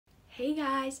Hey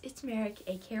guys, it's Merrick,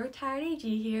 aka Retired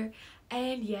AG here,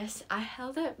 and yes, I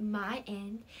held up my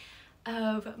end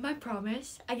of my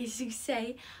promise, I guess you could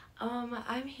say.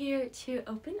 I'm here to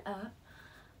open up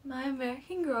my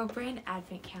American Girl brand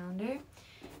advent calendar.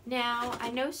 Now, I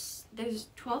know there's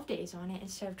 12 days on it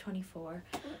instead of 24,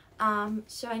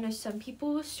 so I know some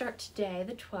people will start today,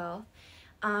 the 12th,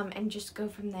 and just go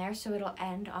from there, so it'll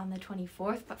end on the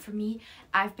 24th, but for me,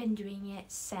 I've been doing it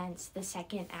since the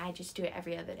 2nd, and I just do it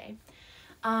every other day.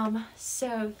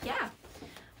 So yeah,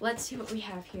 let's see what we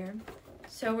have here.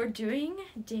 So we're doing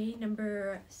day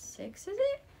number 6, is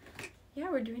it?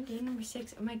 Yeah, we're doing day number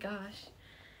 6, oh my gosh.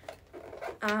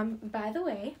 By the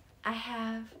way, I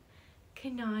have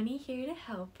Kanani here to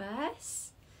help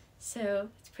us, so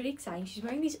it's pretty exciting. She's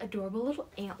wearing these adorable little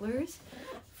antlers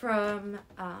from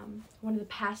one of the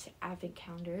past advent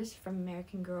calendars from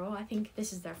American Girl. I think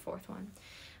this is their 4th one.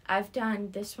 I've done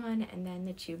this one and then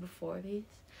the 2 before these.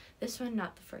 This one,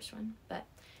 not the first one, but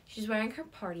she's wearing her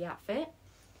party outfit.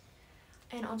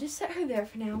 And I'll just set her there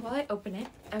for now while I open it.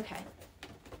 Okay.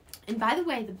 And by the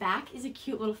way, the back is a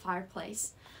cute little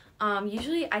fireplace.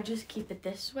 Usually I just keep it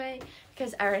this way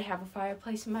because I already have a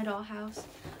fireplace in my dollhouse.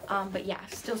 But yeah,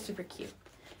 still super cute.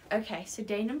 Okay, so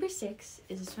day number 6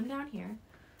 is this one down here.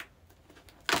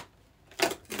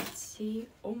 Let's see.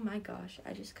 Oh my gosh,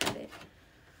 I just cut it.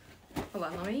 Hold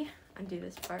on, let me undo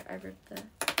this part. I ripped the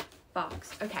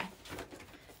box. Okay.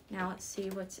 Now let's see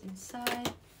what's inside.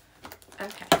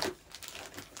 Okay.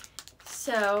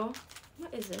 So,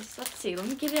 what is this? Let's see. Let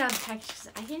me get it out of the package because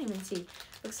I can't even see.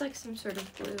 Looks like some sort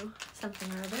of blue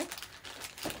something or other.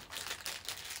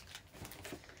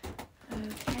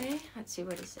 Okay. Let's see.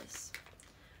 What is this?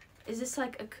 Is this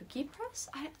like a cookie press?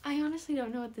 I honestly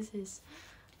don't know what this is.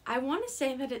 I want to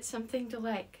say that it's something to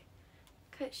like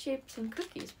cut shapes and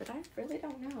cookies, but I really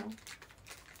don't know.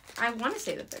 I want to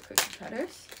say that they're cookie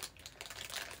cutters.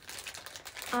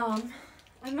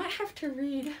 I might have to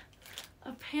read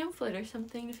a pamphlet or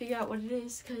something to figure out what it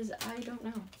is, because I don't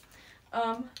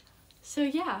know. So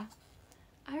yeah,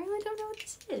 I really don't know what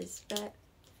this is, but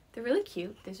they're really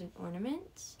cute. There's an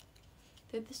ornament.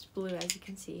 They're this blue, as you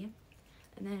can see.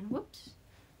 And then, whoops,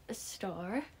 a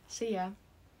star. So yeah,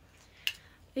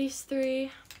 these 3,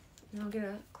 and I'll get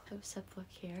a close-up look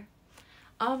here.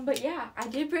 But yeah, I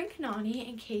did bring Kanani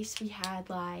in case we had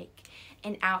like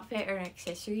an outfit or an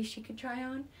accessory she could try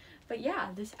on. But yeah,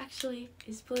 this actually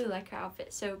is blue like her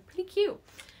outfit, so pretty cute.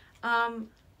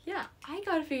 Yeah, I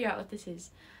gotta figure out what this is.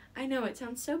 I know it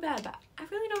sounds so bad, but I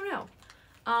really don't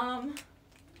know.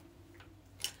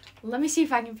 Let me see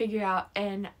if I can figure out,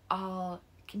 and I'll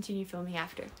continue filming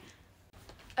after.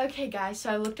 Okay guys,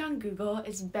 so I looked on Google.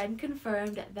 It's been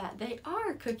confirmed that they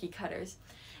are cookie cutters.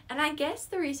 And I guess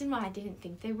the reason why I didn't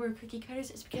think they were cookie cutters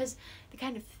is because they're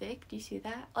kind of thick. Do you see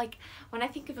that? Like, when I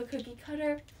think of a cookie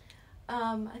cutter,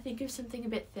 I think of something a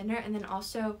bit thinner, and then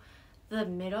also the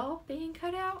middle being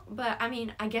cut out. But, I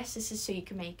mean, I guess this is so you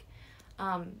can make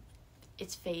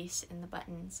its face and the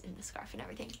buttons and the scarf and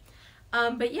everything.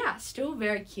 But yeah, still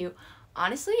very cute.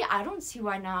 Honestly, I don't see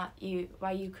why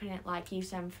you couldn't like use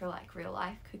them for like real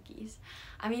life cookies.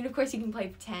 I mean, of course you can play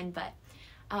pretend, but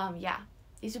yeah,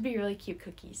 these would be really cute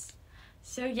cookies.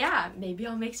 So yeah, maybe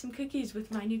I'll make some cookies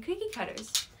with my new cookie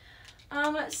cutters.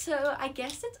 So I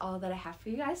guess that's all that I have for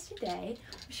you guys today.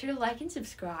 Be sure to like and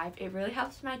subscribe. It really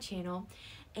helps my channel.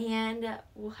 And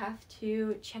we'll have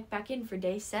to check back in for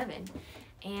day 7.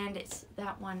 And it's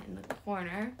that one in the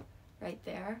corner right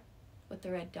there with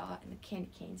the red dot and the candy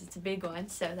canes. It's a big one,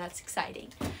 so that's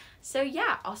exciting. So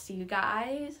yeah, I'll see you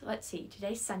guys. Let's see,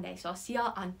 today's Sunday, so I'll see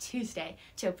y'all on Tuesday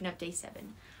to open up day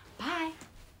 7. Bye!